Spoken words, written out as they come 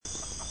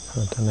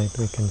So tonight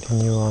we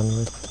continue on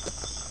with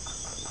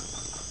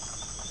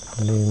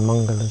the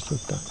Mangala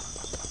Sutta,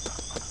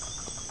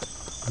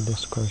 the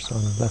discourse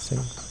on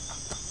blessings.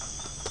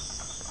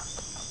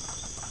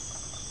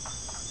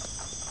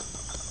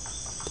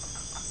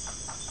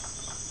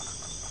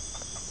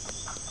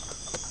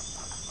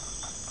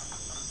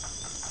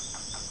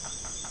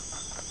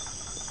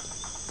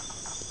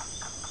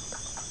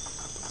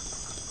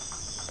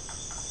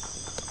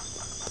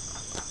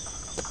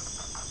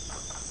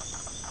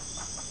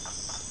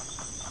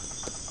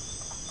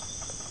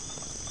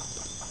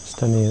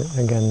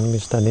 We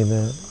study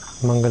the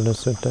Mangala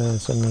Sutta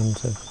as a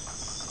means of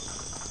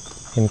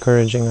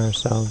encouraging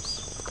ourselves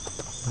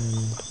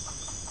and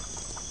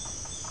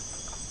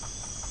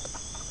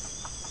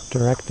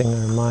directing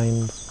our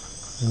minds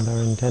and our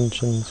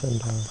intentions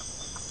and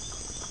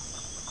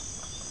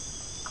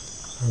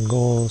our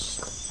goals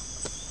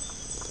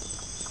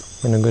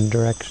in a good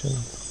direction,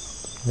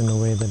 in a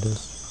way that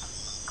is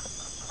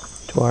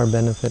to our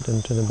benefit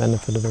and to the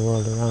benefit of the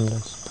world around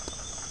us.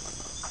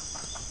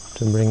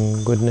 To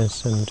bring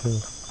goodness and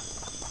to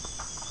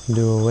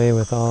do away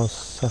with all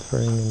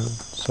suffering and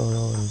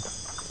sorrow and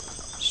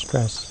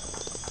stress,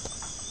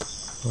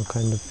 all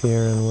kind of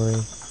fear and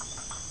worry.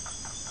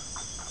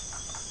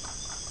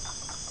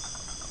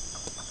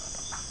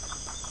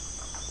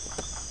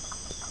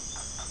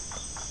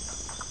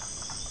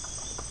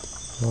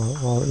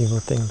 All evil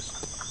things,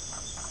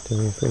 to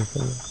be free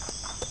from them.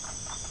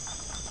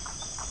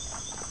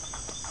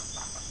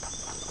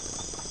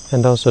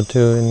 And also to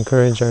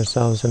encourage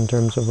ourselves in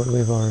terms of what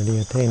we've already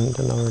attained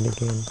and already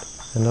gained,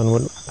 and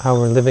on how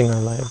we're living our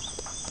lives.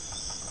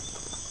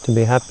 To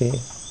be happy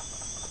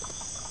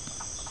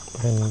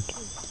and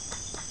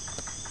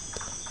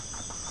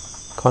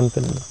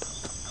confident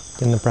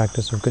in the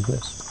practice of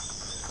goodness.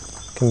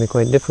 It can be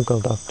quite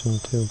difficult often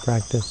to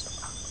practice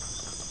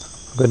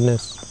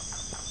goodness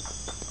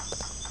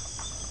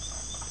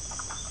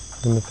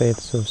in the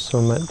face of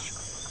so much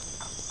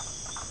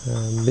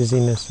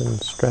busyness and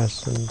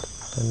stress and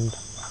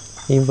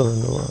evil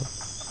in the world.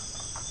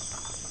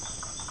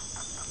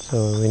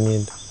 So we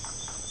need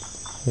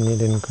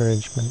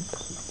encouragement,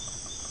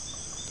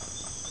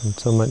 and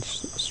so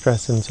much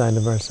stress inside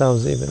of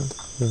ourselves, even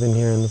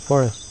here in the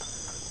forest.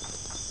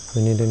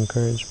 We need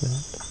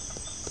encouragement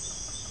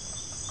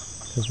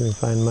because we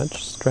find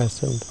much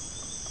stress and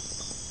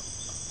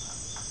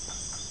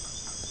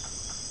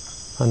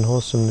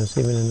unwholesomeness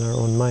even in our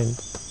own mind,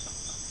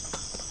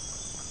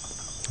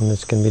 and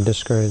this can be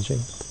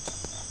discouraging.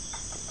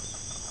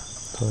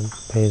 So it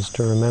pays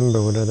to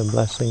remember what are the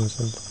blessings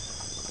and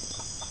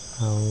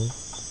how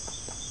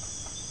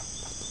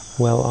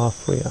well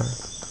off we are.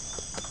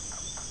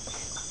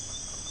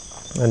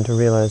 And to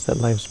realize that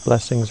life's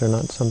blessings are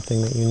not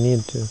something that you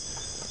need to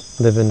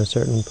live in a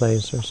certain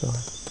place or so on.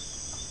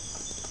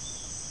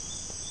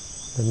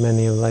 That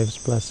many of life's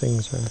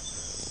blessings are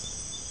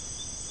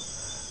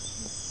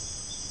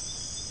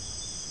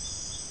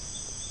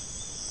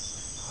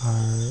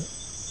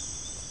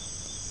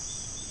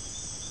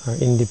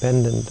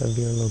independent of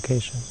your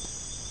location.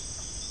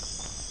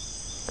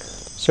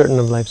 Certain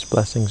of life's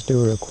blessings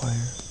do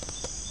require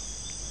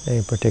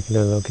a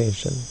particular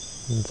location.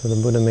 And so the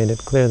Buddha made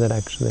it clear that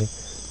actually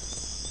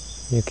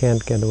you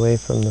can't get away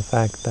from the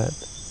fact that,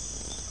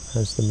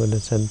 as the Buddha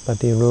said,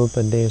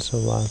 patirupa desa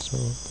vaso,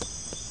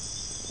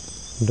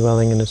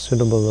 dwelling in a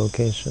suitable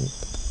location.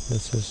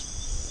 This is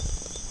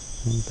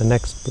the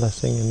next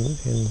blessing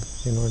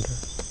in order.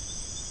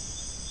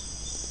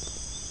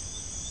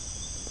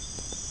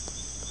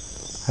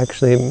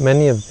 Actually,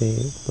 many of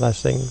the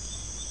blessings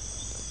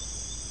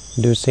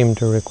do seem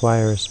to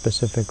require a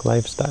specific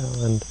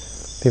lifestyle, and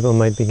people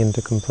might begin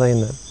to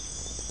complain that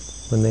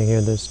when they hear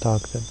this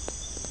talk that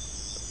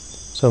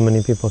so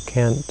many people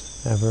can't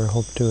ever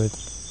hope to it,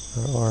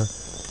 or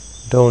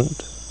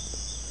don't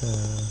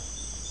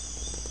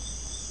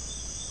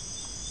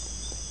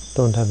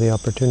have the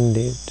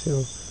opportunity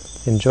to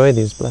enjoy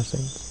these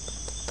blessings.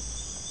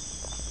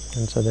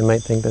 And so they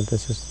might think that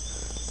this is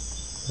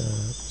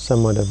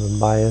somewhat of a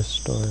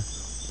biased or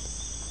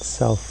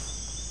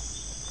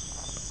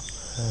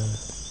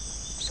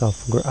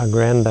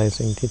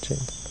self-aggrandizing teaching.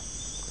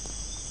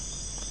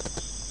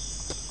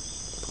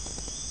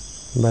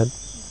 But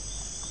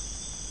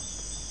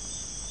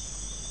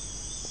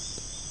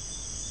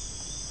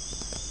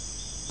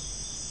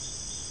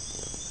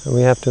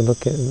we have to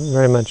look at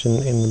very much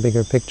in the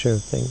bigger picture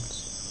of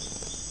things,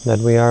 that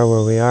we are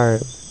where we are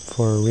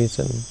for a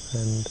reason,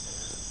 and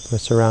we're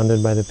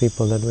surrounded by the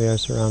people that we are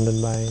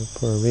surrounded by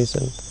for a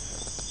reason.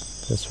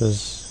 This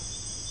was,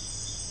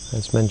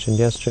 as mentioned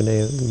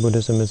yesterday,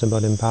 Buddhism is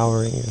about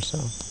empowering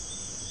yourself,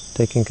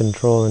 taking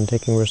control and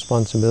taking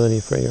responsibility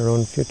for your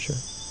own future.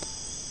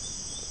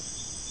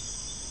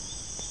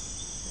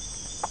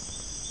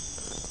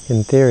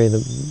 In theory,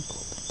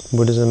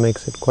 Buddhism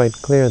makes it quite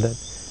clear that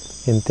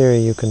in theory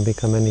you can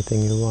become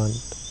anything you want.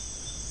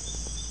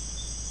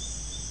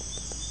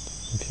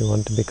 If you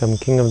want to become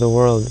king of the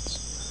world, it's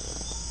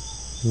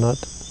not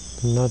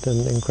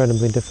an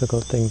incredibly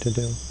difficult thing to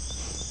do.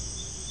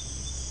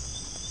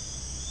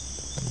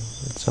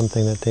 It's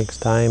something that takes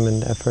time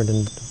and effort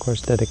and, of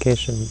course,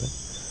 dedication. But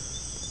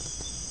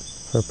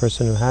for a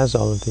person who has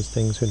all of these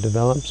things, who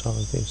develops all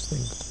of these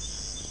things,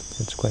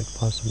 it's quite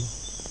possible.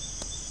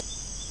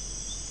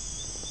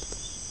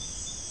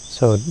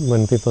 So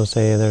when people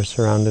say they're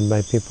surrounded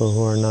by people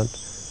who are not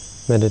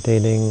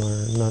meditating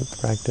or not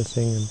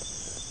practicing,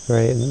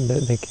 and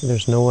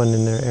there's no one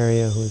in their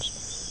area who's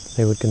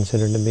they would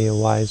consider to be a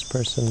wise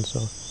person,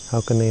 so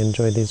how can they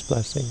enjoy these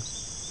blessings?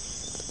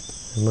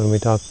 And when we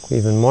talk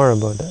even more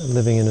about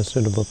living in a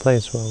suitable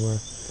place, well, we're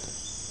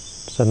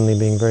suddenly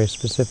being very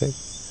specific.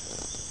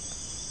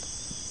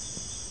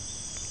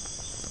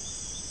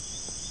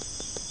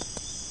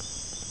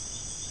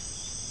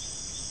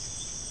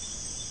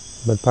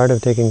 But part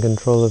of taking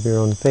control of your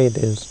own fate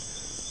is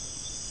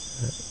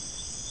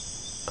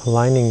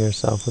aligning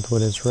yourself with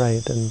what is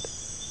right and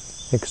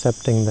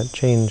accepting that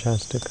change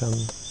has to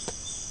come,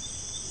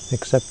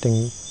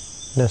 accepting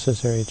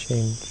necessary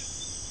change.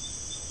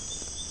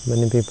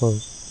 Many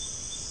people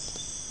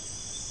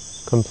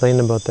complain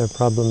about their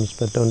problems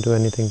but don't do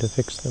anything to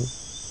fix them.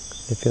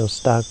 They feel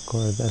stuck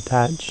or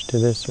attached to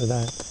this or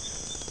that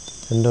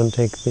and don't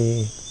make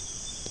the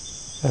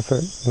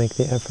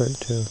effort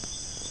to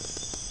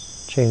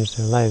change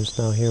their lives.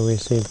 Now here we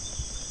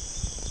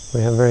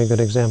have a very good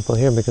example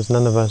here because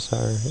none of us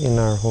are in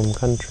our home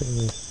country.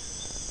 We've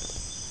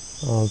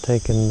all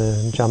taken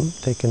the jump,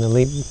 taken the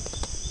leap,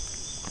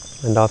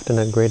 and often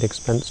at great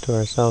expense to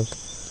ourselves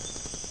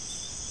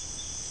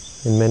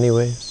in many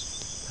ways,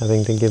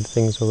 having to give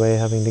things away,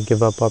 having to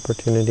give up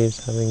opportunities,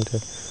 having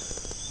to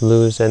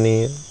lose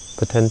any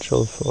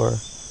potential for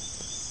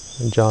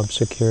job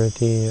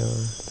security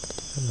or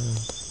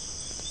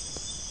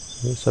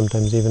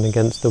sometimes even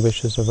against the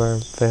wishes of our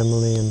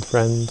family and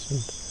friends,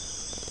 and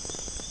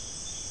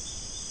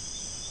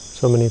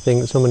so many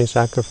things, so many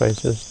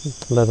sacrifices,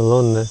 let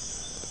alone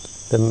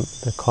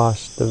the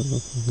cost,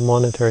 the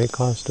monetary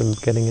cost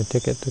of getting a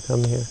ticket to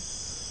come here.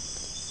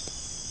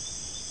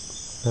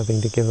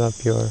 Having to give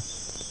up your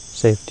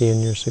safety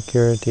and your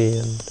security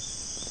and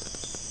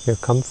your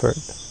comfort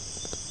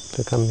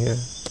to come here.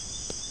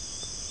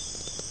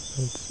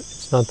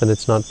 It's not that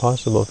it's not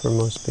possible for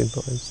most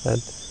people, it's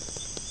that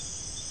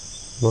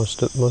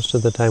most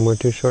of the time we're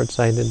too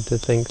short-sighted to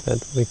think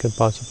that we could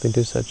possibly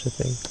do such a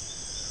thing.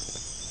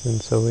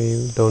 And so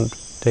we don't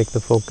take the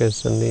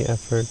focus and the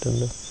effort and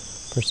the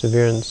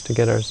perseverance to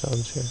get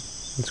ourselves here.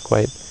 It's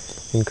quite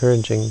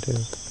encouraging to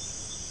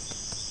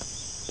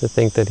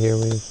think that here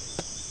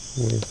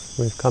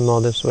we've come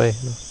all this way.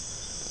 You know?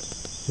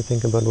 You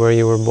think about where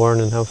you were born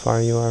and how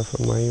far you are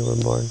from where you were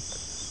born.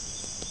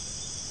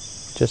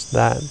 Just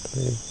that,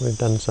 we've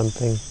done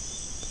something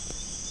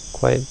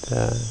quite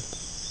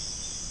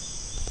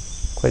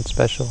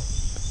special.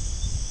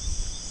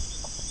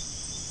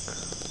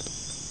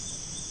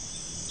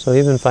 So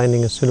even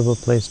finding a suitable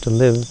place to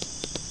live,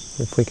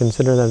 if we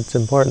consider that it's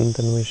important,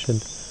 then we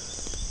should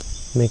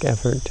make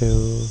effort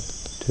to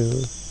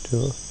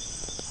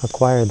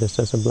acquire this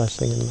as a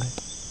blessing in life.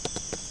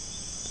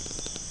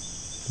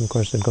 And of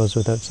course, it goes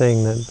without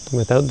saying that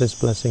without this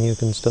blessing you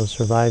can still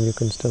survive, you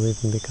can still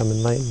even become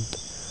enlightened.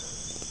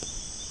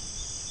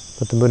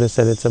 But the Buddha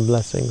said it's a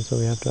blessing, so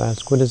we have to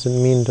ask, what does it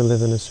mean to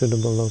live in a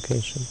suitable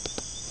location?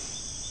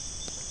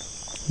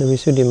 The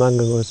Visuddhimagga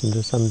goes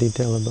into some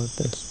detail about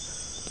this.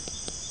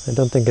 I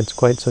don't think it's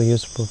quite so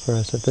useful for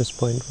us at this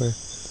point.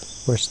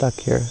 We're stuck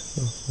here,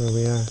 where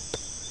we are.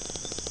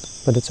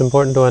 But it's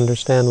important to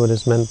understand what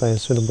is meant by a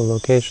suitable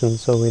location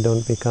so we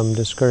don't become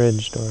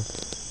discouraged or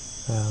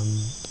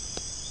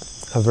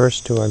averse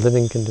to our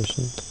living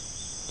conditions.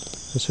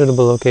 A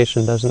suitable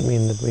location doesn't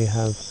mean that we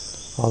have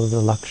all of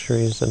the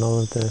luxuries and all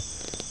of the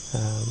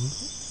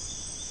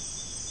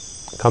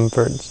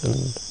comforts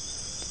and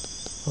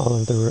all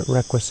of the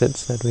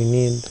requisites that we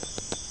need.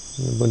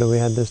 In the Buddha, we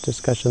had this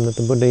discussion that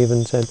the Buddha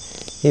even said,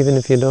 even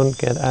if you don't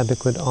get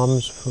adequate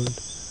alms food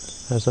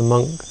as a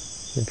monk,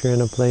 if you're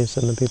in a place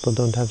and the people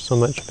don't have so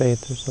much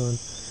faith or so on,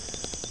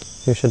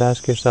 you should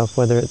ask yourself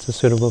whether it's a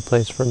suitable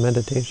place for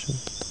meditation.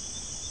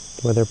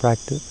 Whether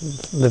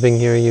living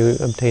here you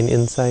obtain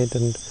insight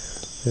and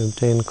you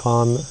obtain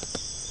calm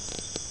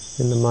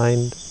in the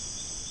mind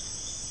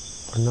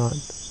or not.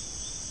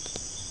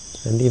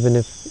 And even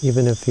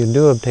if you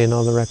do obtain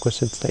all the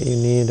requisites that you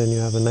need and you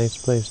have a nice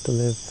place to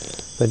live,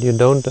 but you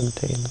don't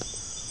obtain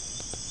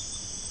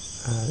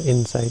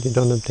insight, you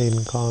don't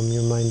obtain calm,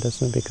 your mind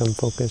doesn't become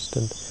focused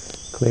and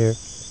clear,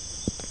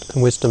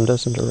 and wisdom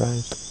doesn't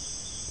arise,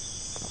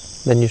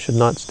 then you should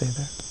not stay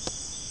there.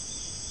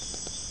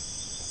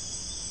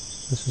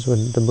 This is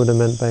what the Buddha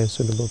meant by a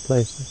suitable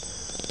place.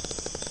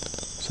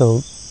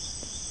 So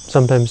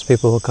sometimes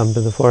people will come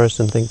to the forest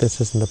and think this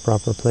isn't a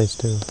proper place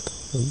to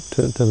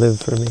live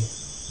for me.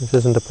 This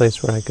isn't a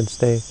place where I could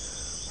stay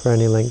for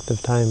any length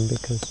of time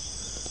because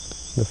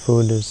the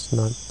food is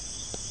not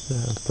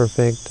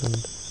perfect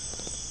and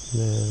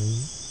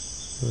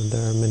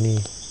there are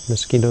many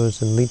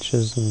mosquitoes and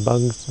leeches and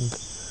bugs and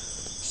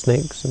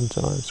snakes and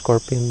so on,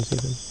 scorpions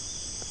even.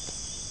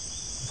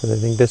 So they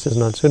think this is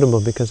not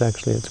suitable because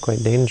actually it's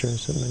quite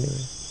dangerous in many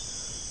ways.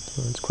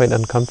 So it's quite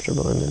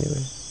uncomfortable in many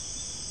ways.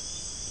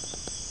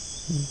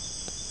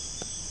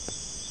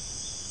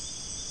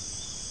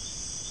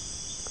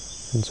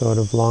 And sort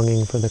of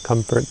longing for the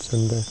comforts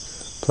and the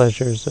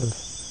pleasures of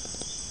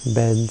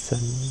beds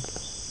and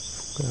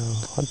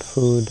hot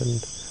food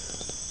and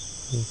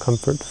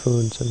comfort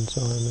foods and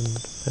so on,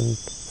 and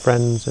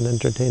friends and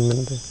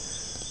entertainment,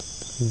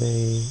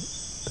 they're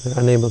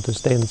unable to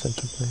stay in such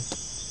a place.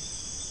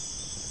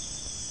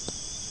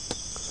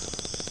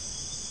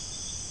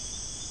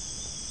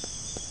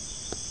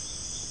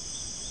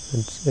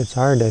 It's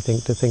hard, I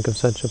think, to think of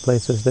such a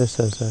place as this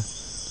as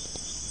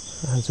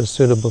a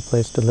suitable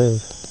place to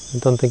live. I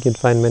don't think you'd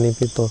find many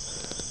people,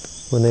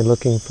 when they're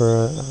looking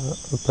for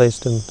a place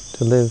to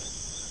live,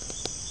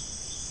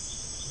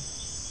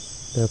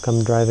 they'll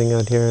come driving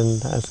out here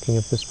and asking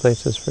if this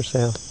place is for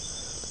sale.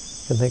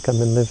 Can they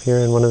come and live here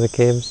in one of the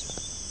caves?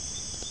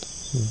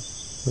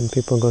 When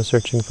people go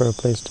searching for a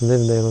place to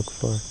live, they look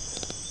for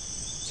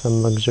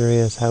some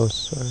luxurious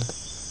house or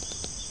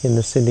in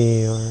the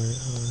city or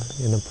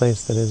in a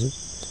place that is...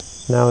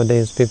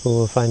 Nowadays people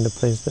will find a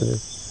place that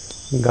is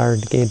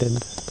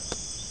guard-gated.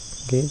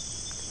 Guard-gated?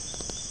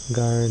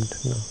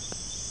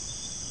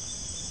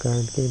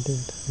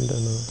 I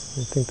don't know.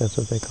 I think that's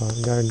what they call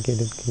it.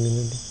 Guard-gated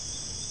community.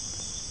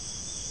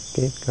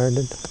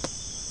 Gate-guarded?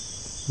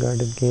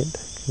 Guarded gate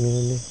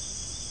community?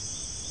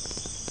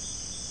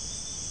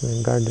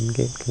 Guarded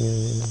gate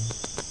community.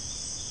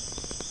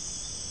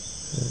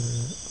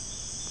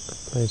 A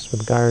place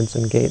with guards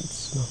and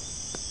gates. No.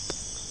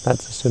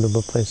 That's a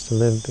suitable place to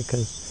live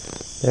because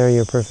there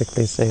you're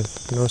perfectly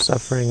safe. No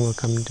suffering will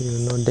come to you.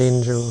 No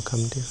danger will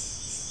come to you.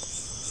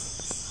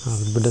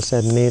 The Buddha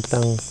said,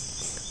 Netang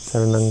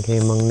saranang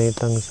kemang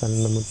netang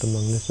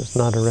saranamutamang. This is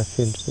not a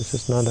refuge. This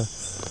is not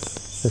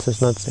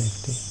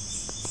safety.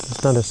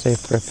 It's not a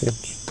safe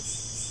refuge.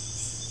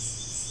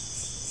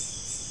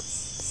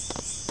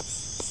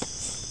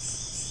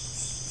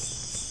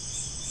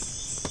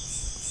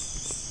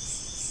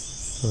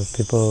 So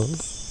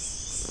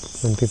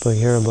when people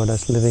hear about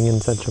us living in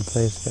such a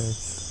place, they're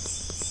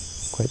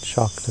quite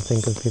shocked to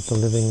think of people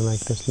living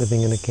like this,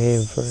 living in a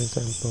cave, for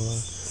example, or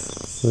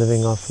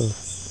living off of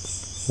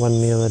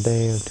 1 meal a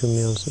day or 2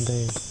 meals a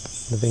day,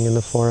 living in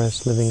the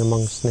forest, living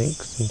among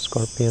snakes and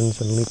scorpions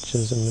and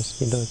leeches and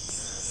mosquitoes,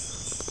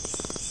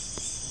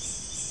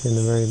 in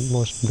the very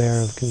most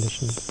bare of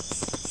conditions.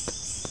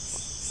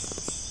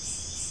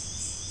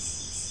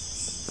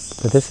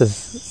 But this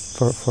is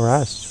for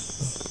us,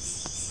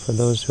 for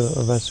those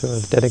of us who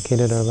have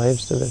dedicated our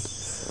lives to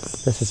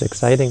this is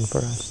exciting for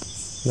us,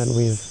 that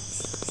we've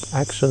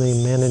actually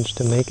managed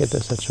to make it to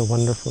such a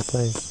wonderful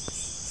place.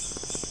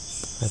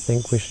 I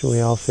think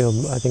we all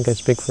feel, I think I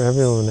speak for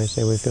everyone when I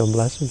say we feel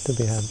blessed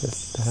to have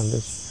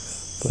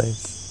this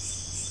place.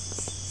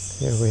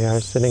 Here we are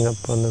sitting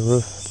up on the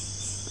roof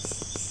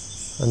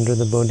under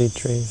the Bodhi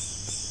tree.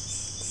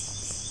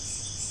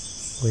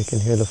 We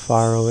can hear the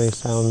faraway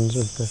sounds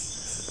of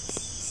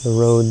the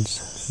roads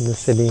in the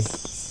city,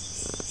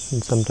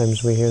 and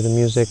sometimes we hear the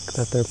music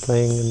that they're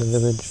playing in the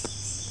village.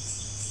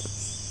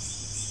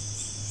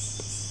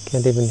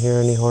 Can't even hear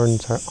any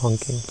horns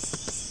honking.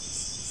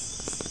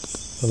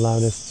 The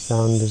loudest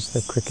sound is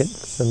the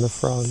crickets and the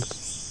frogs.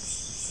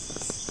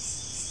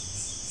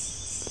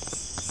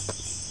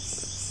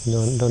 You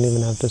don't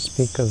even have to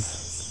speak of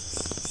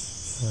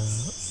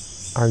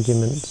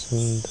arguments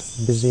and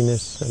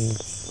busyness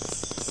and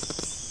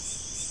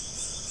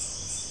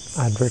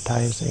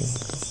advertising,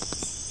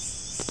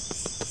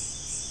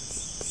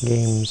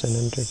 games and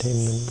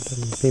entertainment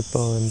and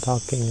people and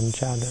talking and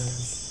chatter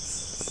and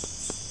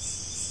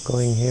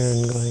going here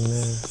and going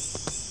there,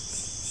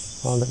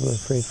 all that we're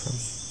free from.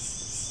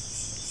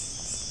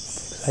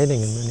 It's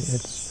exciting and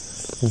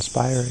it's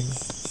inspiring.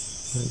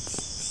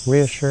 It's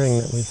reassuring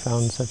that we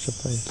found such a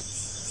place.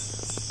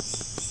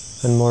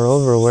 And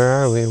moreover, where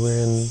are we? We're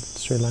in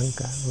Sri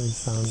Lanka. We've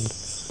found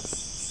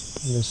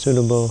the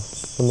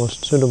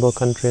most suitable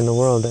country in the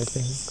world, I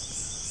think,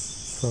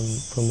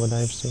 from what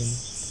I've seen,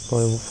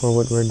 for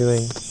what we're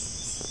doing.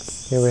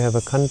 Here we have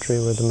a country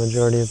where the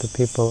majority of the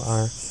people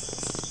are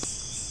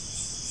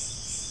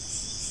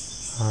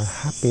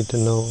happy to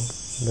know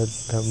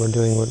that we're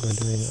doing what we're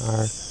doing,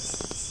 are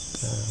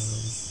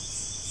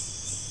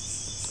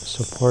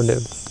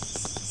supportive,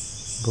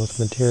 both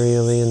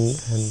materially and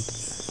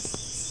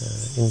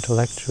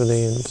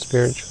intellectually and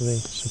spiritually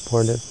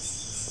supportive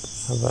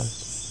of us.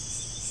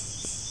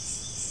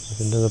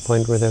 Even to the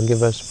point where they'll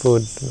give us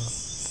food.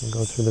 We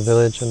go through the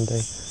village and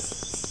they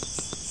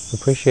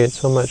appreciate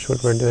so much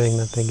what we're doing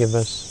that they give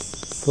us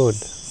food.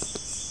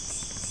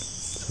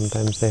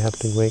 Sometimes they have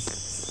to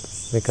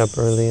wake up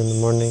early in the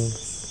morning,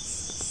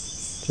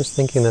 just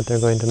thinking that they're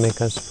going to make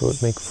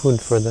food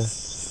for the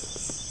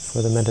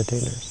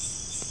meditators.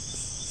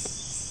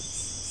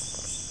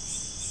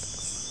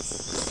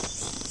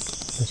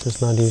 This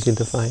is not easy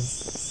to find.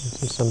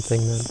 This is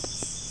something that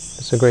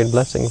is a great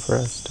blessing for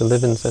us to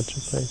live in such a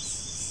place.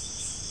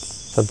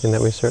 Something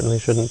that we certainly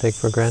shouldn't take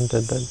for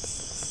granted, that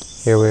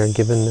here we are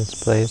given this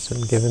place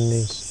and given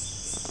these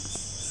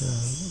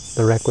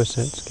the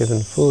requisites,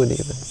 given food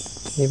even.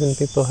 Even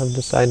people have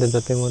decided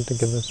that they want to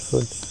give us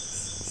food.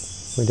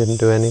 We didn't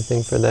do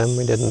anything for them,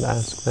 we didn't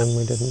ask them,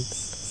 we didn't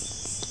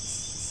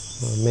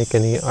make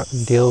any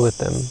deal with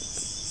them.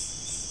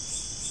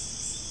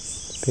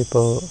 It's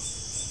people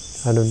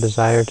out of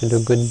desire to do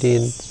good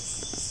deeds,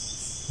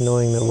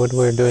 knowing that what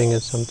we're doing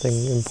is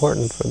something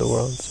important for the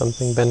world,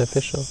 something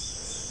beneficial,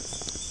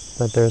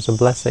 that there's a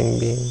blessing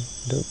being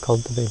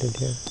cultivated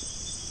here.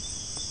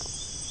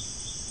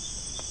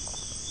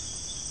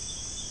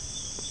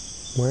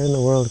 Where in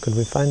the world could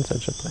we find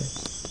such a place?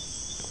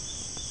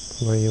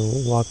 Where you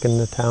walk in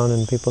the town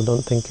and people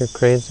don't think you're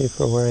crazy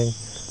for wearing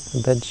a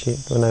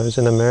bedsheet. When I was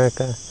in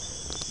America,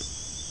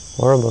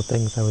 horrible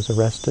things. I was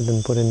arrested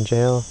and put in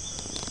jail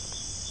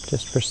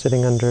just for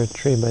sitting under a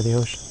tree by the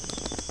ocean.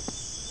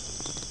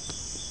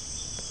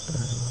 I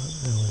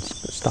was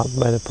stopped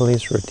by the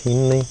police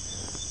routinely,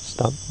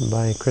 stopped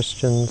by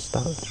Christians,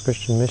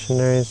 Christian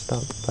missionaries,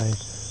 stopped by an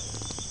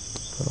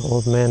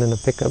old man in a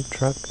pickup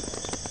truck,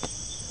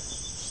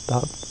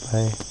 stopped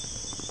by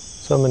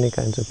so many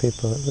kinds of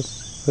people.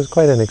 It was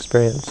quite an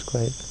experience,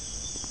 quite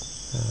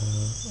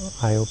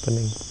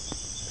eye-opening,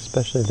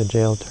 especially the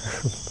jail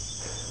term,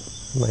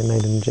 my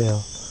night in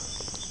jail.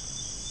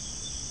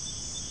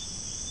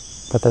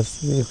 But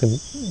you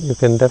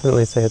can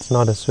definitely say it's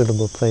not a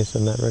suitable place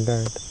in that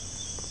regard.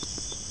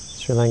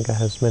 Sri Lanka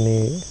has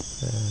many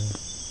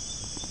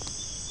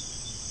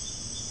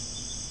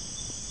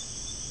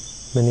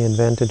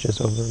advantages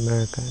over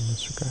America in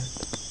this regard.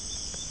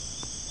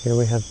 Here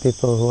we have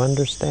people who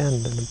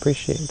understand and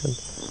appreciate, and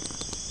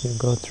you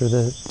go to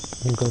the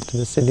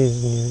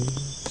cities and you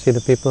see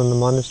the people in the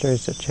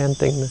monasteries that are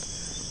chanting.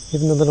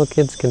 Even the little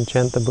kids can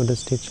chant the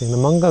Buddha's teaching, the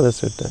Mangala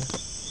Sutta.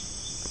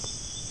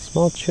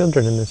 Small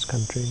children in this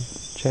country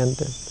chant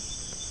it.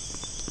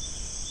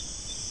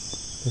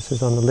 This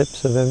is on the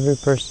lips of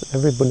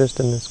every Buddhist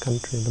in this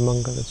country, the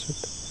Mangala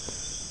Sutta.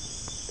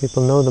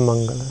 People know the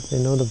Mangala, they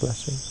know the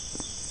blessing.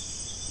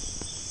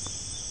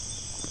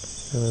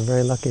 And we're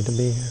very lucky to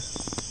be here.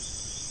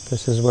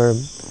 This is where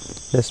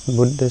this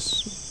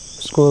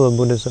school of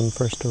Buddhism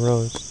first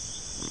arose.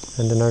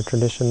 And in our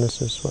tradition,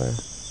 this is where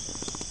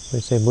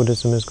we say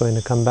Buddhism is going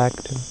to come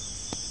back to.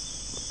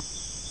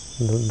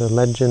 The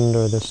legend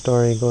or the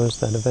story goes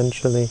that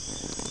eventually,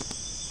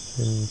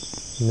 in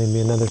maybe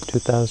another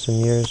 2,000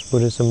 years,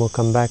 Buddhism will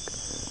come back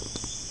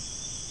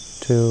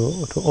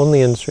to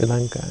only in Sri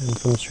Lanka, and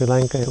from Sri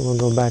Lanka it will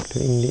go back to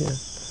India.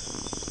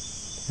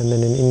 And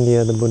then in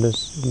India, the Buddha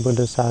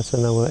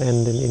Sasana will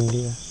end in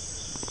India.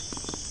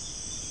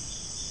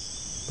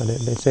 But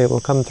they say it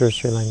will come through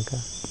Sri Lanka.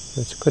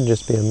 It could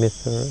just be a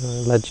myth or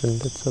a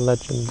legend. It's a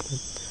legend.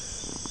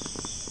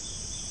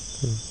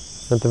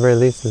 At the very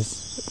least,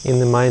 in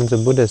the minds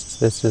of Buddhists,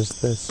 this is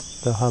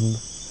the hub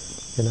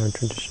in our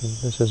tradition.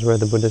 This is where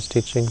the Buddha's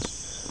teachings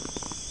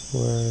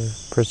were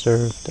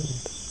preserved and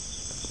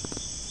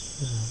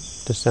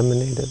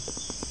disseminated,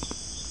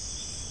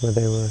 where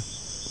they were,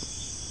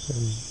 where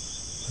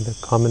the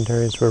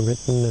commentaries were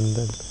written, and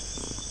the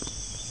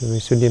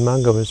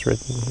Visuddhimagga was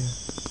written here.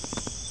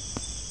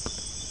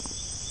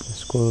 The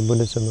school of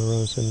Buddhism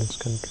arose in this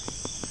country.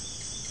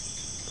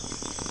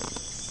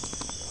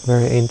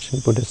 Very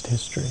ancient Buddhist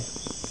history.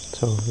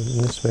 So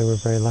in this way we're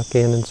very lucky,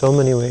 and in so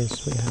many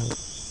ways we have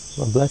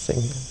a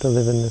blessing here to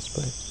live in this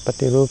place.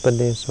 Patirupa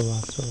deso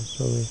vaso.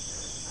 So we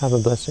have a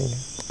blessing here.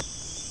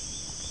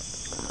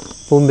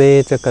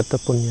 Pumbe ca kata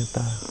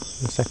punyata,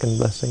 the second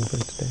blessing for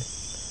today.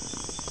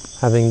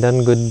 Having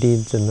done good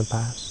deeds in the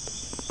past.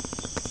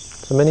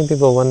 So many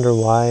people wonder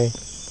why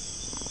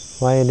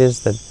it is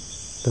that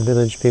the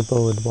village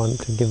people would want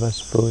to give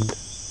us food,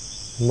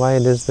 and why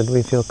it is that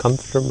we feel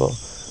comfortable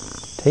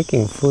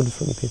taking food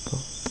from people,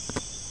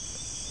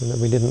 and that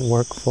we didn't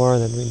work for,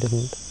 that we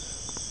didn't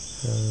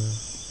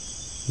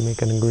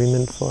make an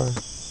agreement for.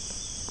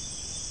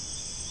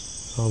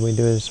 All we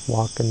do is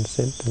walk and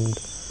sit and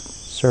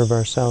serve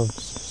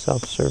ourselves,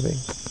 self-serving.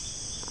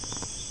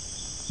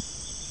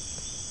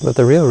 But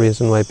the real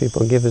reason why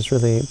people give is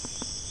really,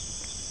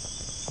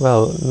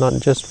 well, not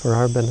just for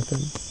our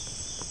benefit,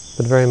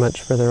 but very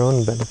much for their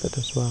own benefit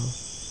as well.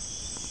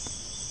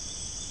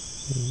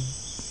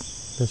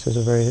 This is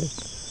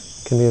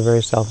can be a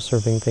very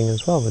self-serving thing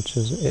as well, which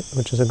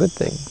is a good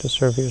thing, to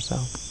serve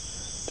yourself,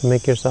 to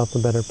make yourself a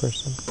better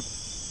person.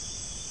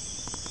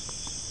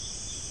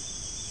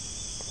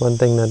 One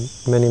thing that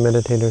many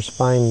meditators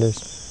find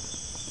is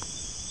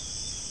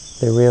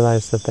they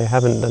realize that they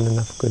haven't done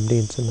enough good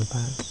deeds in the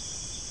past.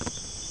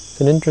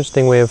 It's an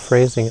interesting way of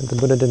phrasing it. The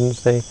Buddha didn't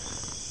say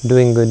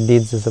doing good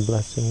deeds is a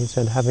blessing. He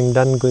said having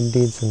done good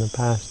deeds in the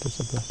past is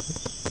a blessing.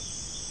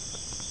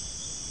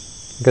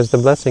 Because the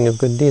blessing of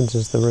good deeds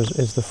is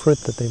the fruit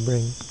that they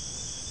bring.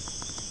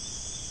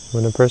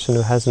 When a person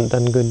who hasn't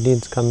done good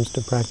deeds comes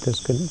to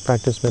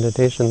practice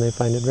meditation, they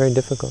find it very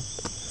difficult.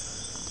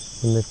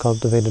 When they've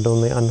cultivated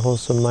only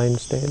unwholesome mind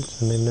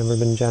states, and they've never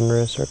been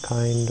generous or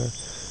kind or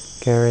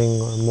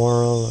caring or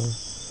moral or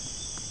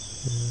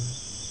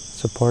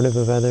supportive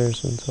of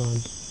others and so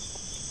on.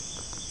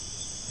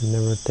 and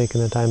never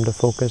taken the time to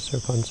focus or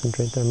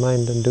concentrate their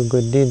mind and do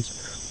good deeds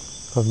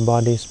of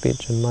body,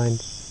 speech, and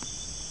mind.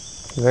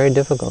 Very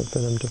difficult for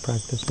them to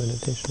practice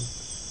meditation.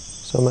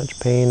 So much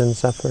pain and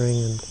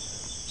suffering and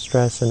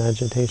stress and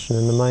agitation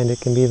in the mind, it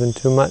can be even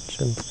too much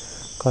and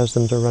cause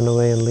them to run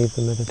away and leave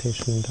the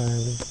meditation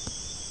entirely.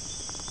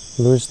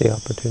 Lose the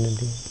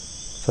opportunity.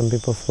 Some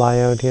people fly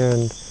out here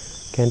and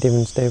can't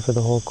even stay for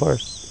the whole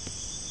course,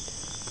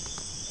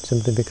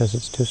 simply because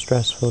it's too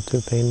stressful,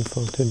 too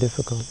painful, too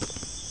difficult,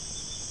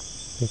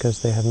 because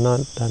they have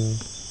not done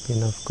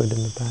enough good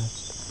in the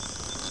past.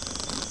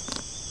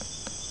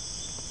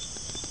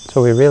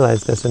 So we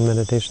realize this in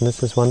meditation.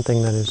 This is one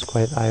thing that is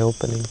quite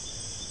eye-opening,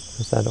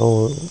 is that,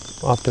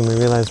 often we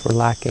realize we're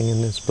lacking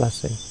in this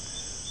blessing.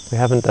 We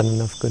haven't done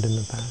enough good in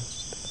the past.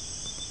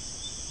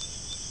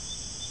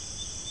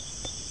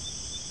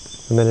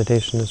 The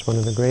meditation is one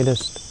of the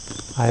greatest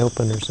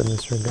eye-openers in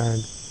this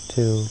regard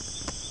to,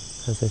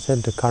 as I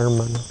said, to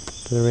karma,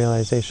 to the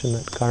realization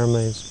that karma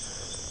is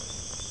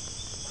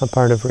a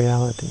part of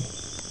reality.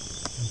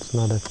 It's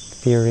not a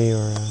theory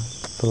or a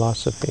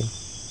philosophy.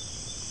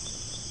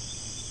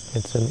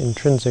 It's an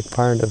intrinsic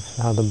part of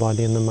how the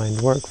body and the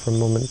mind work from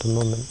moment to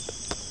moment.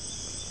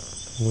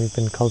 And we've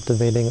been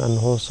cultivating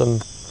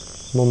unwholesome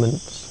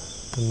moments,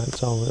 and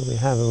that's all that we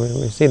have. And when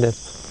we see this,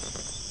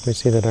 we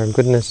see that our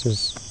goodness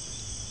is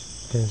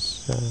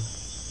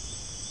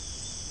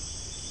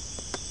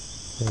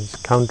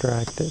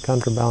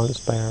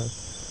counterbalanced by our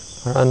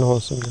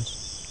unwholesomeness.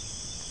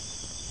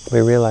 We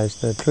realize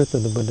the truth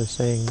of the Buddha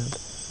saying that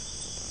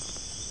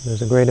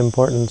there's a great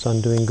importance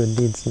on doing good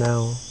deeds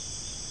now.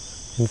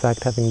 In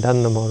fact, having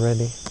done them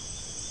already.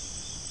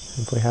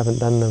 If we haven't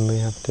done them, we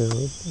have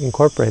to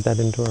incorporate that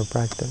into our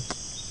practice.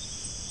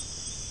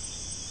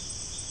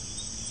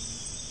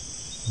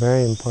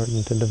 Very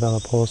important to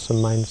develop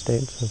wholesome mind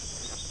states of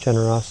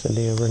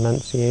generosity, of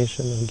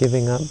renunciation, of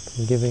giving up,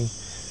 and giving.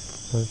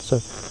 So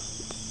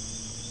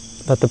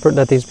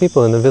that these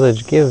people in the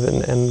village give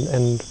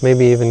and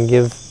maybe even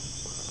give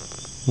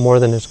more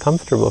than is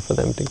comfortable for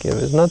them to give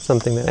is not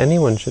something that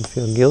anyone should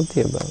feel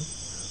guilty about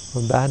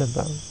or bad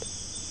about.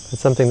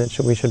 It's something that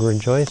we should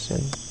rejoice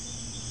in.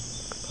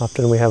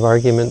 Often we have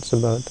arguments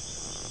about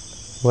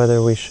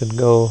whether we should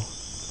go.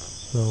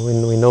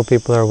 When we know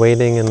people are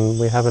waiting and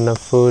we have enough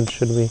food,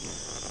 should we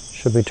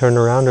turn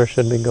around or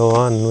should we go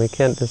on? And we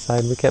can't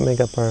decide. We can't make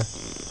a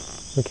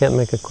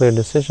clear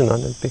decision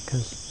on it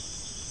because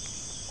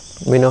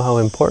we know how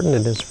important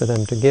it is for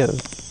them to give.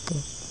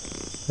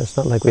 It's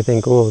not like we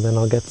think, then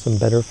I'll get some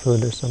better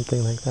food or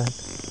something like that.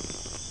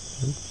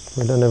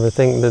 We don't ever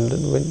think that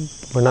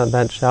we're not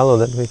that shallow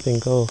that we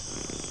think,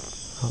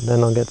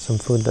 then I'll get some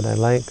food that I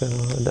like.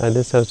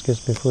 This house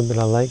gives me food that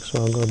I like,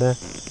 so I'll go there.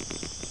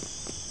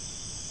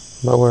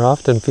 But we're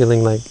often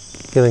feeling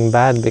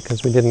bad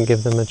because we didn't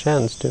give them a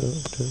chance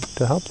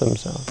to help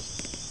themselves.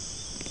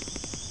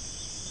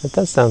 It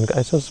does sound,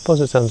 I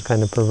suppose it sounds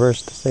kind of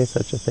perverse to say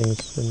such a thing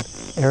and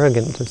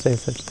arrogant to say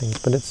such things,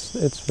 but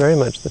it's very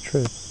much the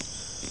truth.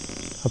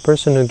 A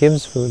person who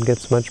gives food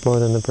gets much more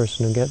than the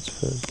person who gets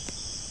food.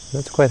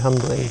 That's quite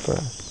humbling for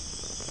us,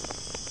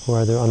 who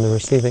are on the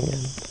receiving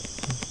end.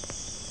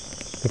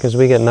 Because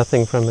we get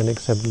nothing from it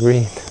except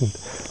greed and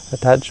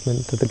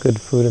attachment to the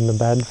good food and the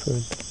bad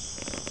food.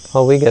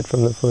 All we get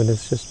from the food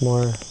is just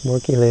more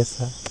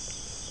kilesa.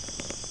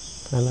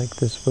 I like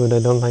this food, I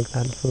don't like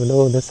that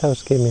food. This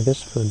house gave me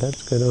this food,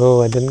 that's good.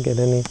 I didn't get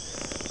any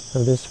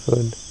of this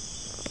food.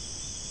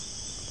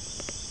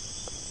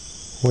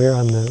 We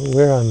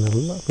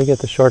get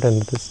the short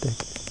end of the stick.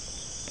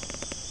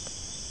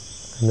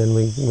 And then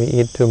we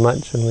eat too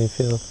much and we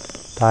feel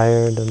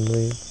tired and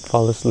we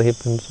fall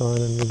asleep and so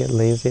on, and we get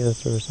lazy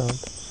as a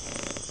result.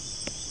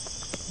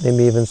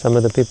 Maybe even some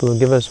of the people who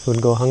give us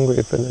food go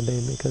hungry for the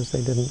day because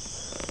they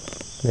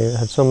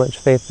had so much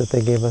faith that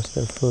they gave us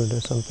their food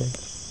or something.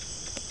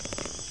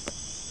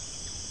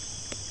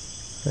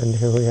 And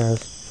here we are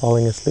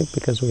falling asleep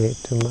because we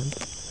ate too much.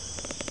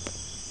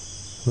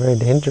 Very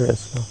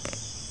dangerous, though.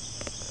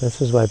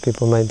 This is why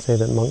people might say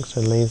that monks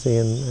are lazy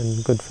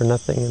and good for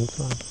nothing and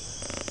so on.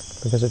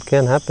 Because it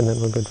can happen that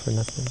we're good for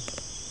nothing.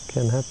 It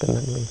can happen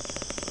that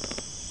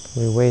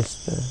we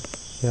waste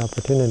the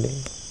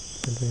opportunity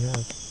that we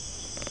have.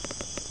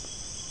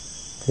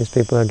 These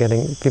people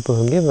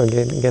who give are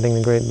getting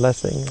a great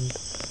blessing, and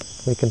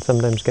we can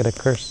sometimes get a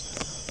curse.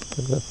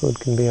 The food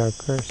can be our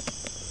curse.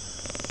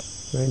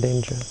 Very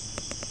dangerous.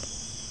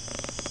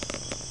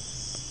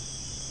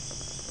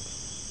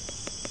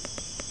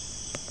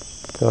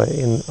 So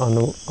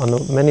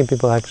many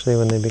people actually,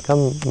 when they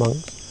become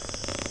monks,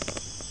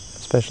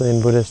 especially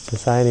in Buddhist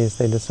societies,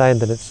 they decide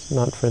that it's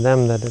not for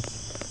them, that it's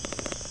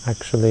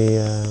actually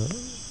a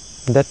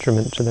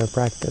detriment to their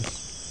practice.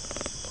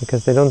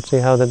 Because they don't see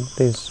how that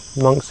these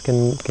monks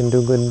can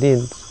do good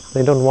deeds.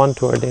 They don't want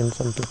to ordain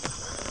some people.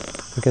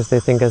 Because they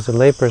think as a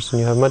layperson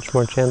you have much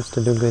more chance to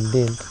do good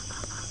deeds.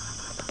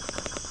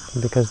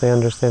 Because they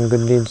understand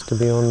good deeds to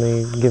be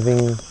only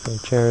giving or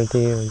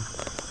charity or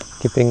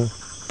keeping,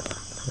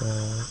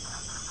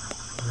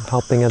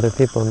 helping other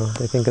people. No,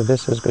 they think of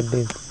this as good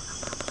deeds.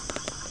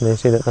 And they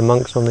see that the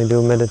monks only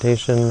do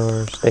meditation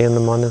or stay in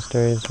the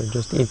monasteries or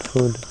just eat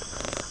food.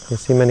 They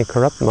see many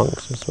corrupt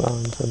monks as well,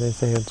 and so they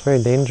say it's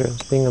very dangerous.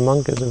 Being a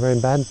monk is a very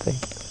bad thing.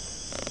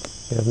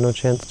 You have no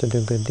chance to do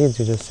good deeds.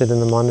 You just sit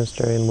in the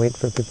monastery and wait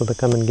for people to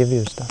come and give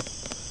you stuff.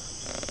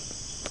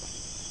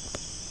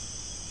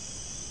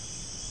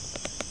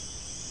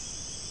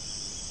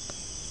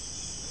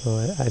 So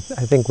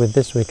I think with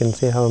this we can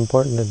see how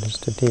important it is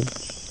to teach,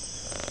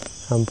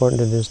 how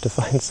important it is to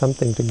find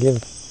something to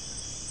give.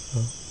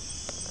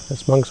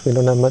 As monks we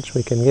don't have much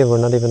we can give. We're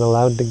not even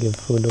allowed to give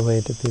food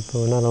away to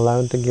people. We're not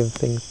allowed to give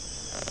things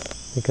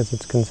because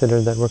it's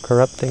considered that we're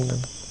corrupting them.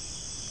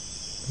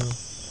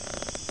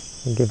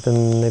 You give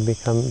them,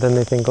 then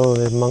they think, oh,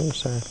 the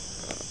monks are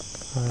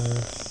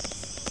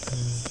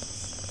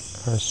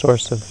a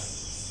source of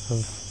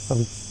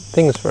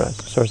things for us,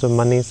 a source of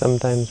money.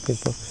 Sometimes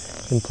people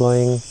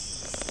employing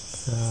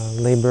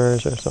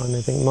laborers or so on.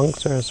 They think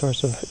monks are a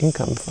source of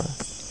income for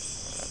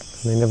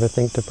us. And they never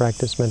think to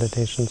practice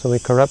meditation. So we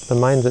corrupt the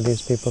minds of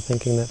these people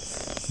thinking that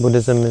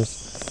Buddhism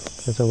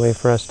is a way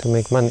for us to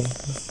make money,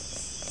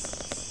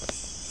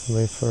 a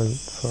way for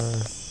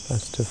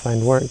us to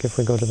find work if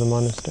we go to the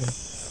monastery.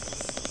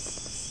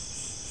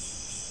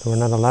 So we're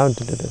not allowed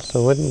to do this.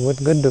 So what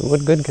good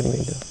can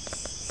we do?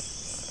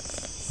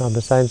 Well,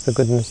 besides the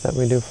goodness that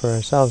we do for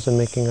ourselves and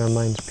making our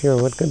minds pure,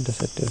 what good does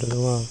it do to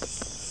the world?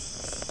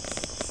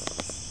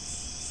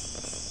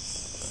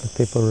 If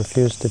people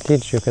refuse to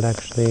teach, you could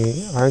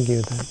actually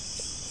argue that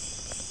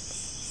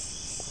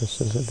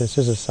this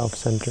is a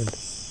self-centered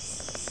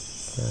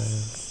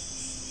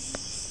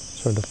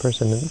sort of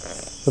person. And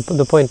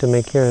the point to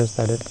make here is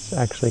that it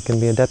actually can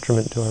be a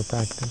detriment to our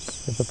practice.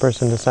 If a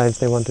person decides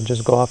they want to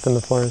just go off in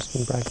the forest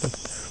and practice,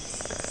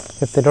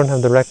 if they don't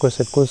have the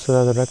requisite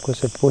kusala, the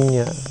requisite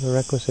punya, the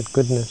requisite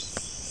goodness,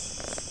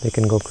 they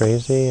can go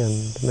crazy,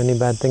 and many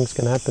bad things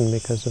can happen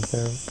because of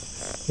the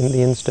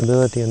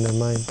instability in their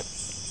mind.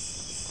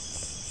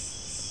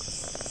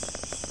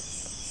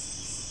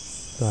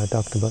 So I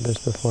talked about this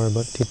before,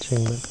 about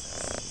teaching, but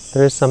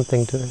there is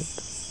something to it,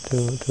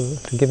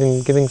 to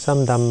giving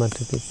some Dhamma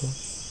to people.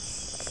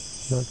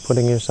 Not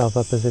putting yourself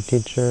up as a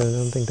teacher. I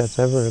don't think that's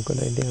ever a good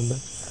idea, but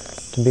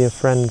to be a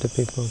friend to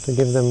people, to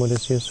give them what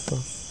is useful.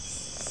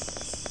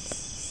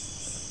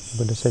 The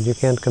Buddha said you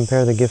can't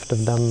compare the gift of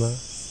Dhamma.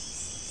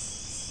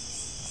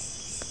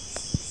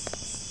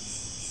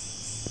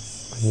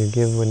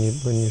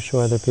 When you show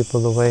other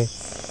people the way,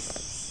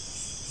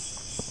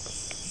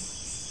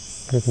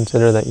 you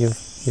consider that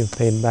you've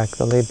paid back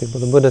the lay people.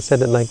 The Buddha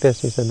said it like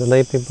this. He said these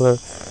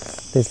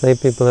lay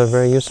people are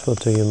very useful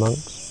to you,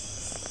 monks.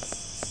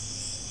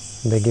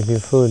 They give you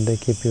food, they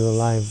keep you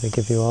alive, they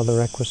give you all the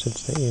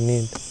requisites that you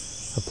need.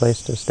 A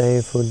place to stay,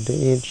 food to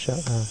eat,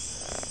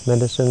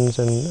 medicines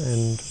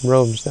and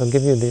robes. They'll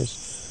give you these.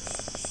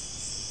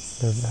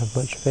 They have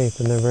much faith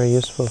and they're very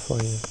useful for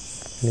you.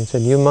 And he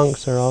said, you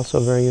monks are also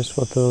very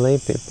useful to the lay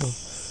people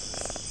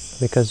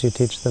because you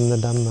teach them the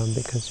Dhamma,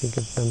 because you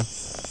give them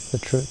the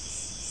truth.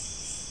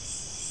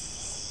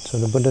 So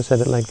the Buddha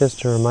said it like this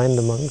to remind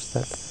the monks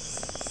that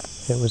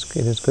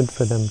it is good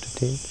for them to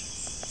teach.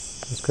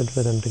 It's good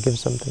for them to give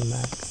something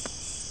back.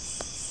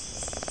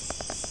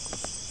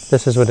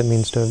 This is what it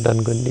means to have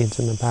done good deeds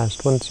in the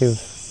past. Once you've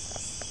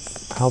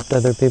helped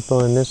other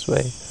people in this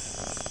way,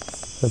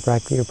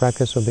 your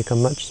practice will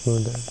become much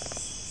smoother.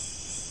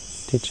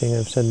 Teaching,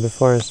 I've said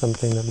before, is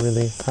something that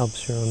really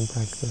helps your own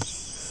practice.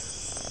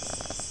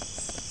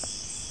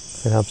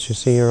 It helps you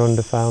see your own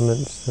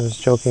defilements. I was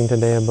joking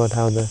today about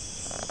how in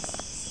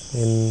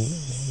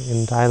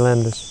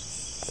Thailand,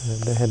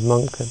 the head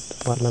monk at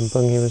Wat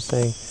Lampung, he was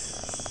saying,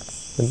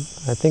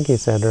 I think he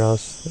said, or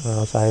else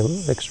I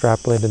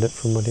extrapolated it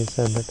from what he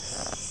said, that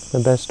the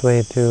best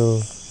way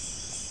to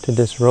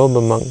disrobe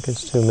a monk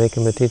is to make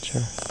him a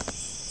teacher.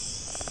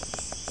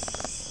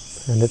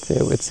 And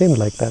it seemed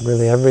like that,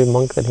 really. Every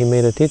monk that he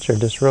made a teacher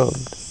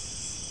disrobed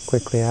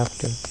quickly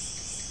after,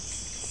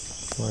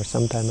 or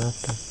sometime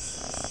after.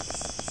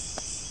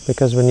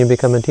 Because when you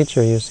become a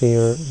teacher, you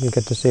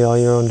get to see all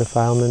your own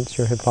defilements,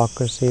 your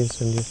hypocrisies,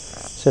 and you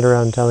sit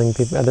around telling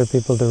other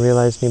people to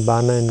realize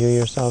Nibbana, and you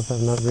yourself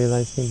have not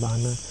realized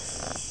Nibbana.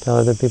 Tell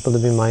other people to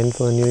be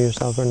mindful, and you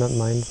yourself are not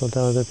mindful.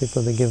 Tell other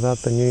people to give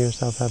up, and you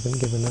yourself haven't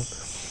given up.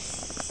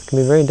 It can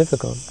be very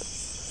difficult.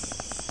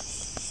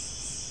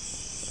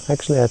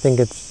 Actually, I think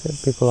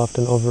people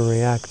often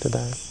overreact to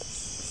that.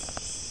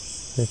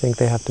 They think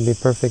they have to be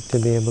perfect to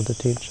be able to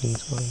teach, and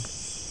so on.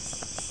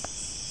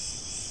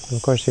 And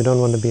of course, you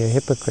don't want to be a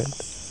hypocrite.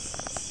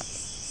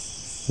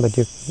 But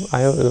the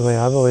way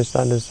I've always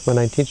thought is, when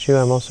I teach you,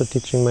 I'm also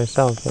teaching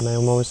myself, and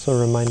I'm also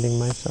reminding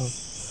myself.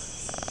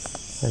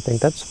 I think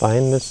that's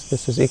fine.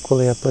 This is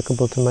equally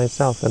applicable to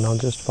myself, and I'll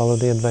just follow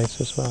the advice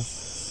as well.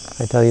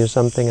 I tell you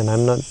something, and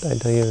I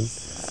tell you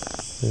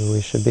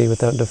we should be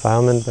without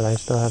defilement, but I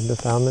still have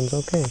defilements.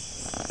 Okay,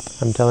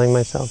 I'm telling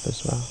myself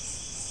as well.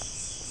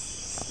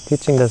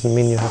 Teaching doesn't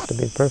mean you have to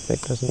be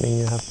perfect. Doesn't mean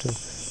you have to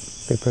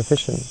be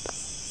proficient.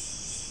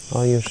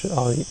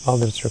 All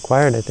that's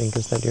required, I think,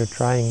 is that you're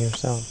trying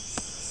yourself.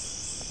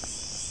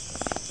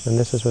 And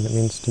this is what it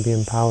means to be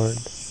empowered.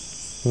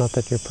 Not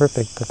that you're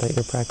perfect, but that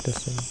you're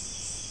practicing,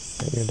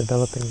 that you're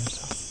developing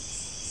yourself.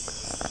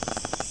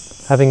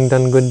 Having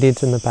done good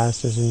deeds in the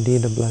past is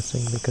indeed a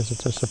blessing because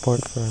it's a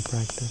support for our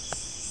practice.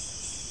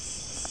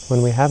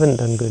 When we haven't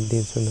done good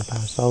deeds in the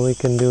past, all we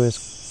can do is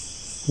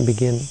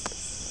begin.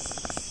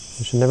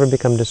 We should never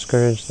become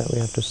discouraged that we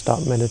have to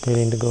stop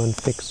meditating to go and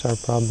fix our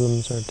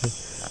problems or to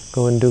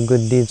go and do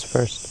good deeds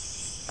first.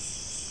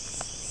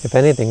 If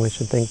anything, we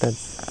should think that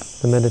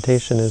the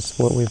meditation is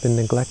what we've been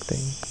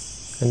neglecting,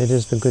 and it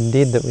is the good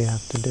deed that we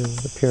have to do,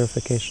 the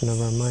purification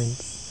of our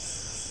minds.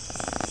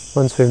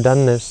 Once we've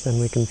done this, then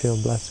we can feel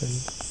blessed.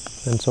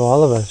 And so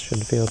all of us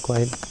should feel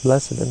quite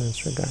blessed in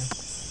this regard.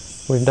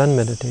 We've done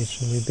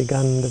meditation, we've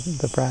begun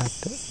the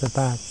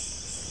path.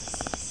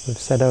 We've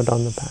set out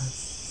on the path.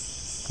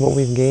 What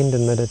we've gained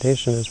in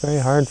meditation is very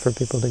hard for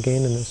people to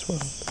gain in this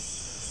world.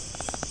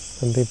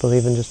 Some people,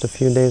 even just a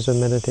few days of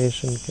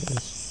meditation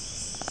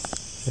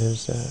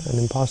is an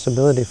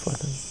impossibility for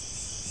them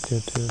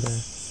due to their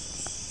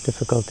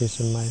difficulties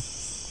in life,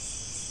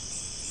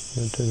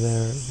 due to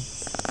their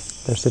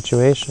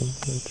situation,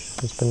 which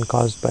has been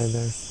caused by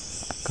their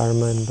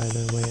karma and by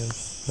their way of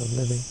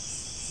living.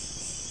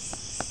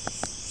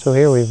 So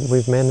here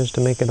we've managed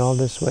to make it all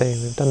this way.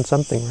 We've done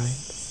something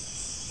right.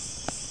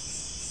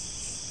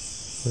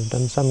 We've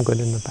done some good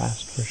in the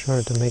past, for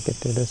sure, to make it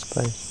to this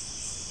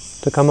place.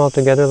 To come all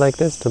together like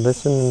this, to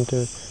listen and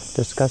to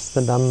discuss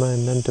the Dhamma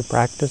and then to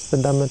practice the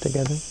Dhamma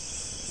together,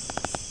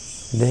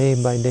 day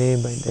by day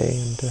by day,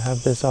 and to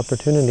have this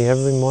opportunity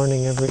every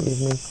morning, every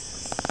evening,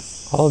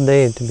 all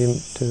day to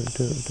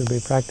be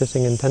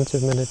practicing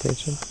intensive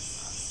meditation,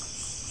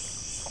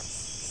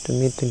 to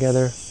meet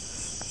together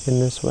in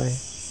this way,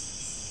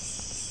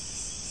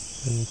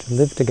 and to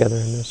live together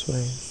in this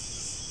way.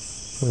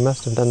 We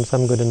must have done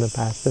some good in the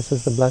past. This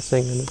is the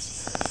blessing, and it's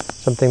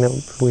something that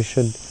we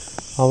should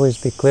always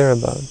be clear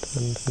about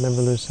and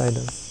never lose sight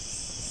of.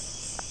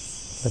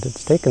 But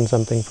it's taken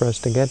something for us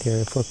to get here.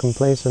 If we're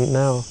complacent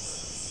now,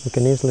 we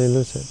can easily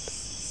lose it.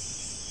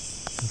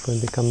 If we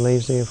become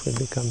lazy, if we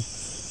become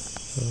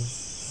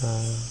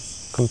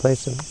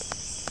complacent.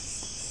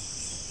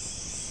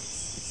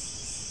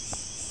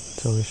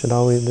 So we should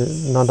always,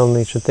 not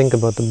only should think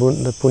about the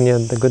punya,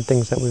 the good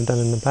things that we've done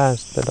in the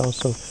past, but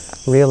also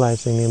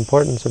realizing the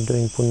importance of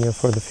doing punya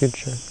for the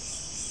future.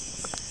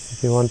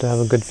 If you want to have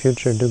a good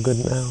future, do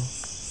good now.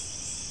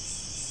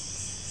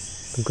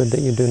 The good that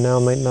you do now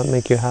might not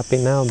make you happy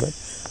now, but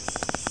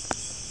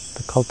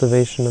the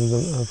cultivation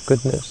of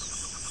goodness,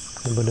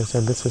 the Buddha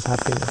said, this is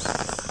happiness.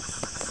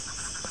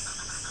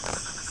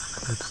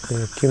 It's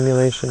the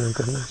accumulation of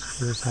goodness,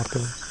 this is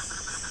happiness.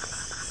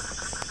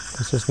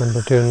 This is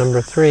number 2.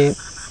 Number 3,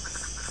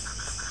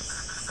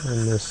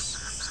 in this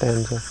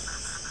stanza,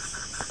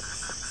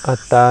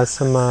 Atta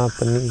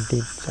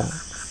sammapanidicca.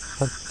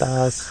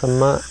 Atta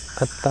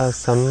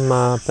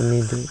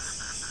sammapanidi.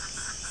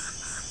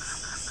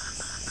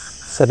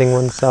 Setting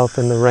oneself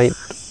in the right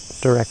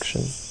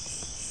direction.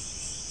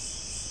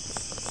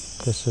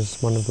 This is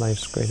one of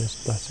life's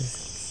greatest blessings.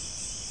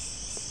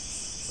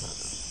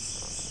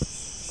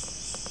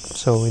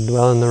 So we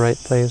dwell in the right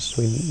place,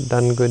 we've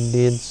done good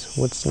deeds.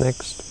 What's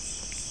next?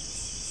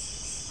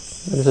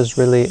 This is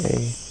really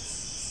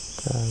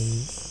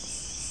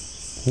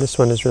this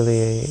one is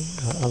really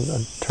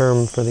a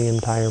term for the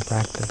entire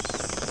practice,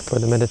 for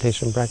the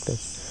meditation practice.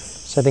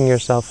 Setting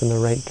yourself in the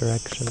right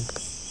direction.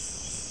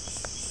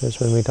 Because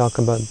when we talk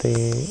about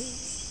the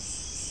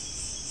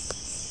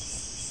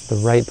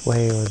right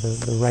way or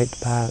the right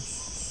path,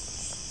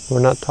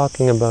 we're not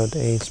talking about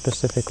a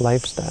specific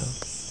lifestyle.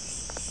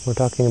 We're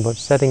talking about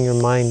setting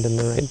your mind in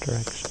the right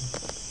direction.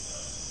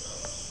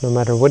 No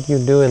matter what you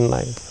do in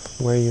life,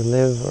 where you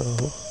live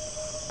or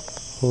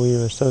who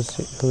you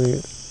associate, who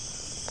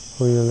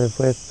you live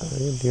with, or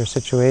your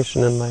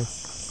situation in life,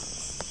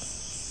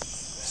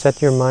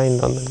 set your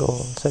mind on the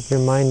goal. Set your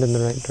mind in the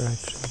right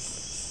direction.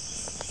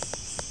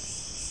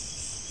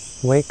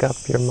 Wake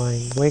up your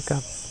mind. Wake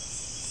up.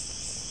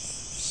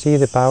 See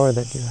the power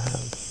that you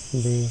have,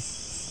 the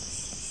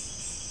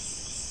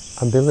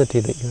ability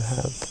that you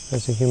have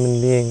as a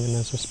human being and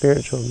as a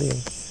spiritual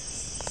being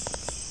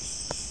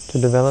to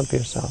develop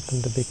yourself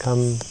and to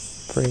become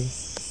free,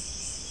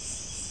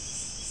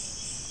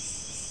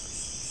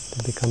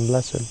 to become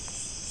blessed,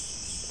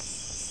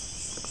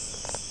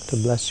 to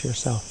bless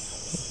yourself,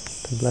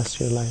 to bless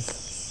your life.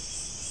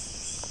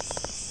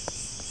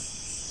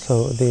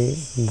 So the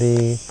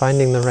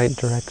finding the right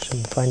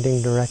direction,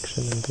 finding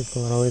direction, and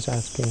people are always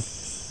asking,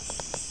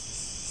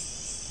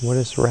 what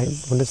is right?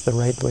 What is the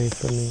right way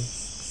for me?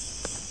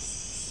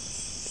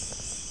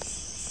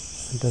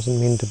 It doesn't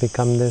mean to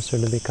become this or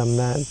to become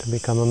that, to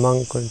become a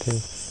monk or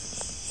to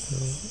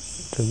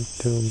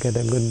get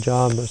a good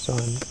job or so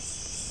on.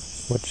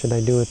 What should I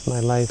do with my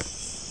life?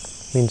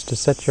 It means to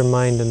set your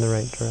mind in the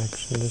right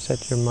direction, to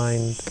set your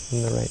mind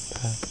in the right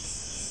path.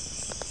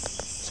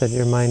 Set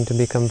your mind to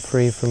become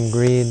free from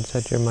greed,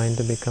 set your mind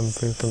to become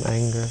free from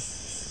anger,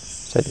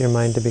 set your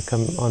mind to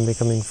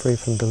becoming free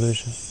from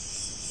delusion.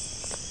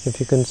 If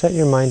you can set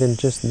your mind in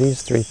just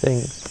these three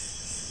things,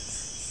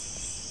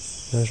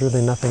 there's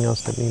really nothing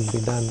else that needs to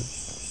be done.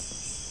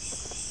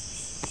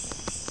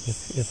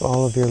 If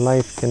all of your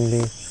life can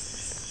be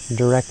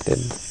directed,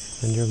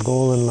 and your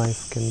goal in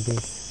life can be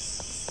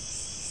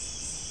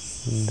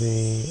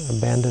the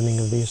abandoning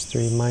of these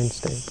three mind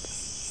states,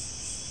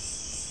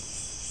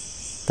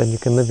 then you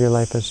can live your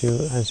life as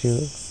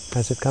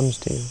it comes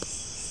to you,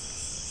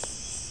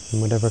 in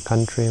whatever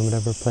country, in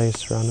whatever place,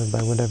 surrounded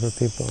by whatever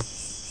people.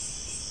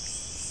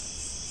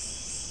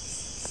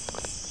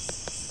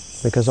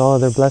 Because all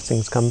other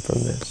blessings come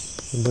from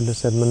this. The Buddha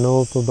said,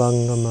 Mano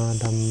pubangama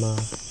dhamma,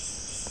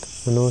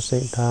 mano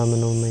seta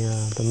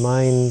manomaya. The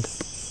mind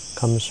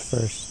comes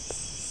first.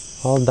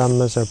 All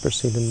dhammas are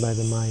preceded by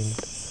the mind.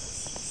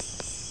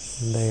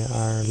 They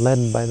are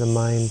led by the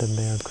mind, and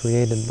they are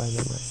created by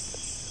the mind.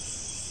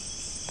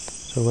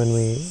 So when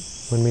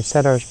we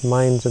set our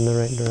minds in the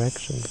right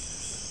direction,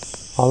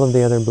 all of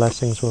the other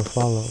blessings will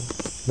follow.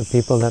 The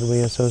people that we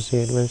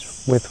associate with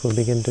will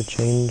begin to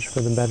change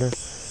for the better.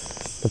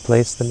 The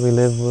place that we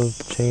live will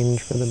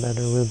change for the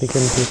better. We'll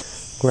begin to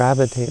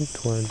gravitate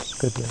towards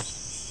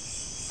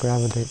goodness,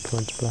 gravitate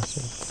towards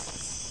blessing.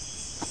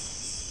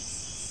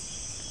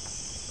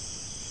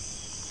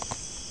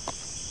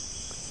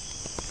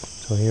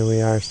 So here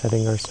we are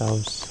setting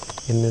ourselves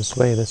in this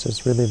way. This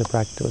is really what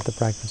the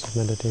practice of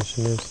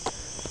meditation is.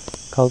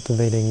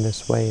 Cultivating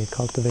this way,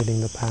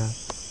 cultivating the path.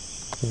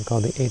 We call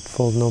the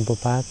Eightfold Noble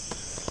Path.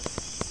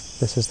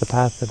 This is the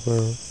path that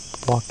we're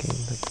walking,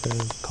 that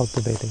we're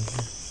cultivating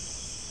here.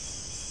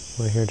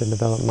 We're here to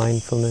develop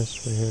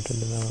mindfulness, we're here to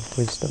develop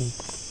wisdom,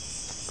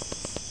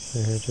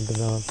 we're here to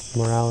develop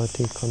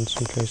morality,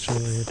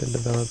 concentration, we're here to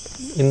develop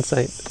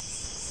insight,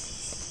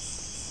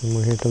 and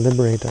we're here to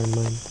liberate our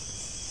mind.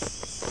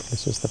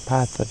 This is the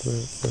path that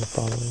we're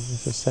following.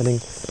 This is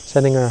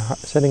setting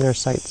our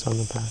sights on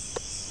the path.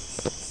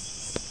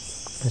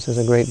 This is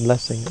a great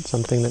blessing. It's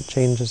something that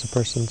changes a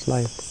person's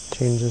life,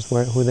 changes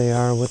who they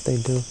are, what they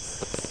do,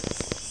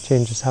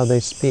 changes how they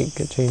speak,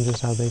 it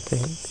changes how they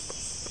think.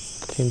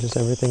 Changes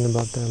everything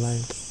about their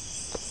lives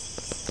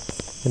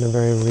in a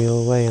very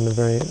real way, in a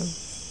very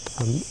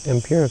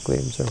empirically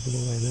observable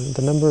way.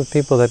 The number of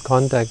people that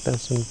contact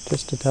us and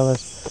just to tell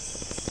us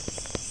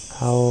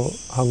how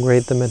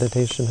great the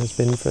meditation has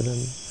been for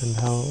them and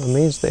how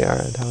amazed they are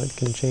at how it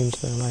can change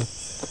their life,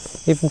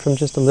 even from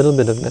just a little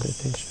bit of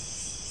meditation,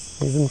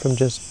 even from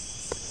just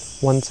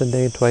once a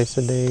day, twice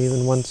a day,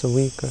 even once a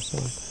week or so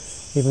on,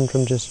 even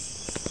from just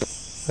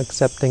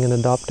accepting and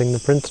adopting the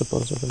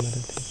principles of the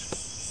meditation.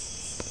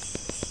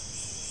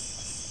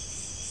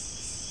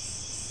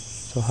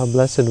 So how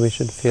blessed we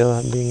should feel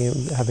at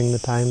having the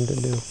time to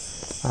do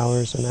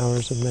hours and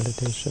hours of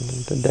meditation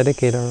and to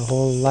dedicate our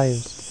whole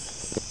lives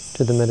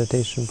to the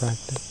meditation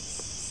practice.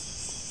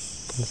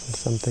 This is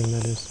something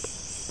that is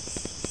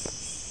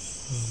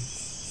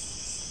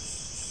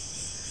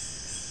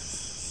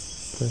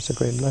it's a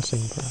great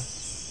blessing for us.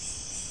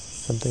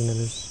 Something that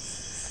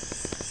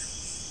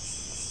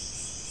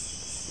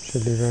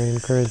should be very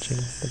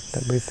encouraging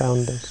that we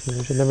found this.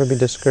 We should never be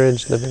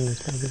discouraged living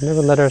this life. We should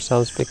never let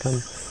ourselves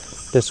become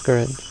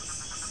discouraged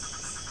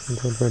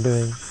with what we're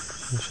doing.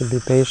 We should be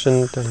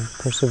patient and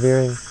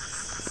persevering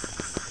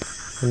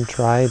and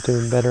try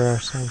to better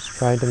ourselves,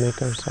 try to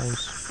make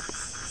ourselves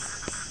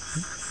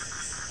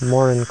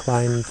more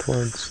inclined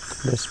towards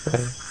this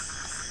way.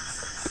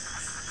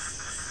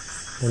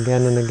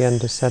 Again and again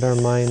to set our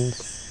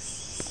minds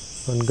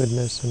on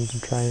goodness and to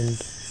try and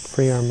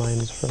free our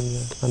minds from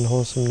the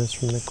unwholesomeness,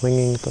 from the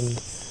clinging, from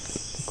the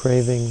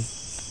craving,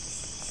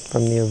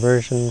 from the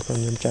aversion,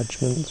 from the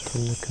judgments,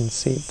 from the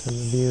conceit and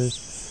the views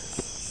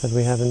that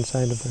we have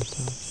inside of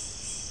ourselves.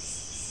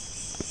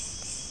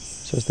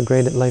 So it's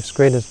life's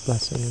greatest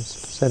blessing is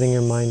setting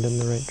your mind in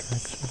the right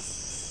direction,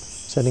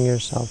 setting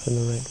yourself in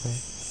the right way.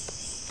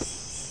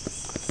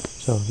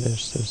 So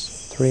there's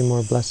 3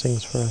 more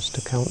blessings for us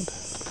to count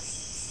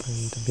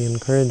and to be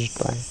encouraged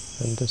by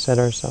and to set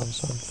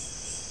ourselves on.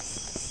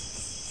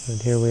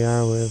 And here we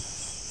are, we've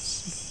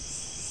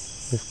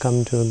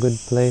come to a good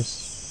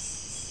place.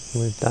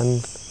 We've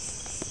done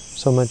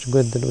so much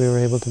good that we were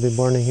able to be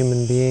born a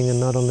human being, and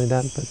not only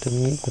that, but to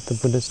meet with the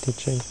Buddha's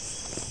teaching,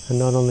 and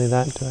not only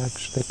that, to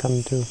actually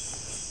come to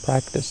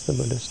practice the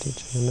Buddha's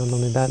teaching, and not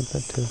only that,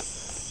 but to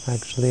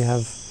actually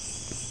have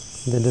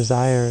the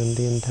desire and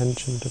the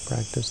intention to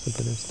practice the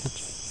Buddha's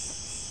teaching.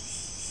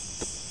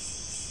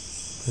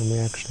 And we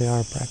actually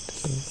are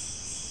practicing it.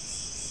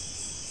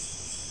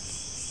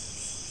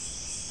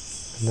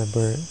 And that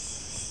we're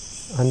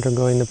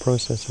undergoing the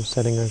process of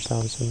setting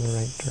ourselves in the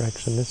right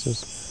direction. This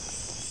is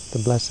the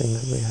blessing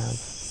that we have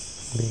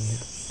being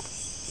here.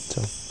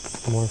 So,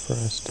 more for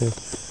us to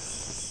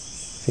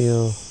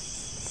feel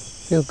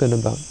good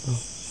about. Well,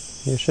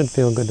 you should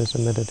feel good as a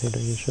meditator.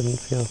 You shouldn't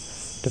feel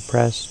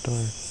depressed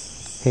or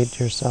hate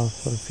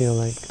yourself or feel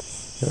like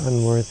you're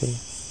unworthy.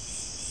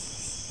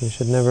 You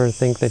should never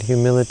think that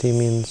humility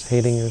means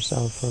hating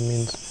yourself or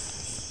means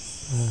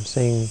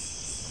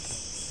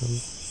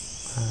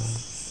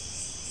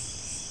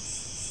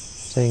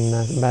saying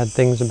bad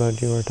things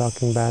about you, or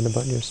talking bad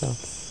about yourself,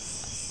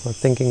 or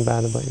thinking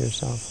bad about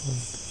yourself, or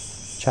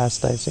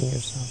chastising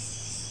yourself.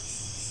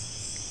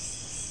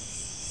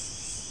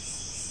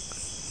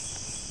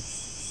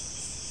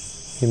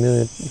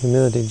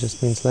 Humility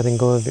just means letting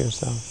go of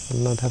yourself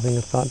and not having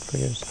a thought for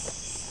yourself.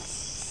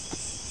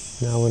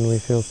 Now when we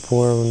feel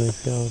poor, when we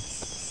feel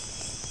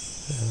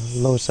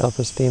low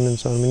self-esteem and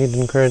so on, we need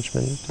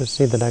encouragement to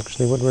see that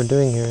actually what we're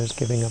doing here is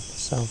giving up the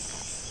self.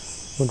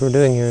 What we're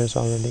doing here is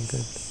already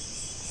good.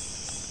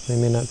 We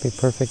may not be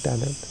perfect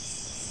at it,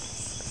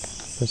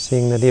 but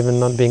seeing that even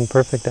not being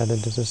perfect at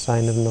it is a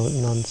sign of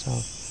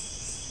non-self.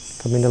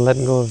 Coming to let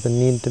go of the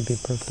need to be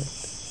perfect.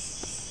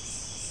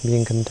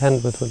 Being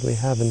content with what we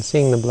have and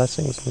seeing the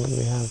blessings in what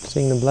we have.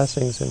 Seeing the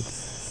blessings in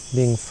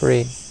being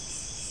free,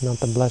 not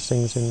the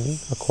blessings in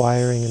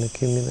acquiring and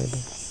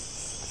accumulating.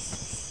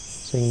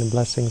 Seeing the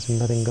blessings in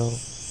letting go.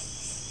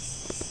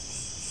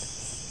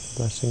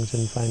 Blessings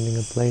in finding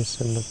a place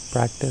in the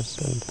practice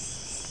and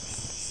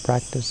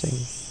practicing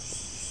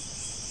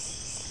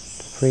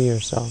to free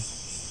yourself.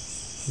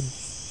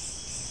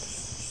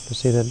 To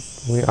see that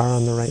we are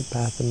on the right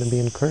path and to be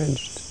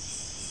encouraged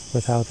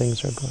with how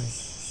things are going.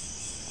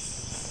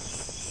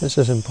 This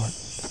is important.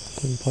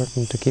 It's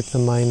important to keep the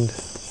mind,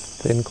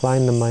 to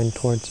incline the mind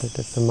towards it.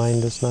 If the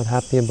mind is not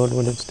happy about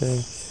what it's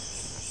doing,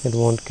 it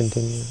won't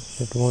continue.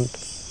 It won't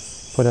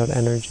put out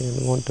energy, and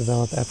it won't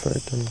develop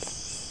effort and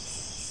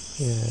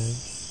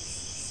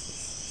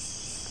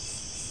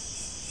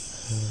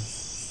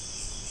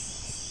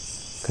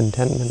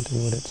contentment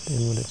in what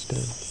it's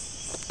doing.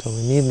 So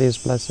we need these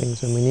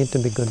blessings, and we need to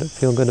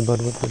feel good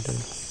about what we're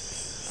doing.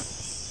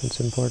 It's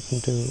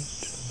important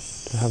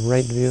to have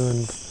right view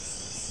and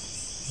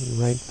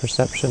right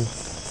perception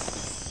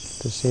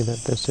to see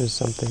that this is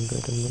something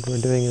good, and what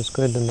we're doing is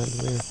good, and that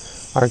we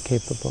are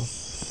capable,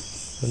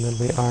 and that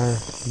we are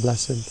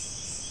blessed.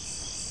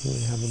 We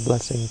have a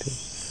blessing too.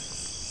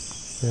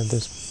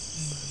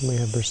 We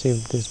have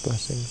received these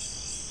blessings.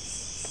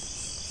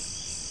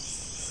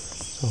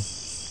 So,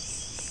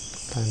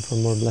 time for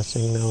more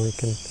blessing now. We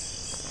can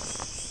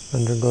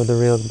undergo the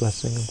real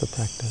blessing of the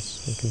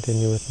practice. We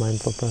continue with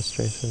mindful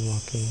prostration,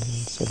 walking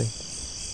and sitting.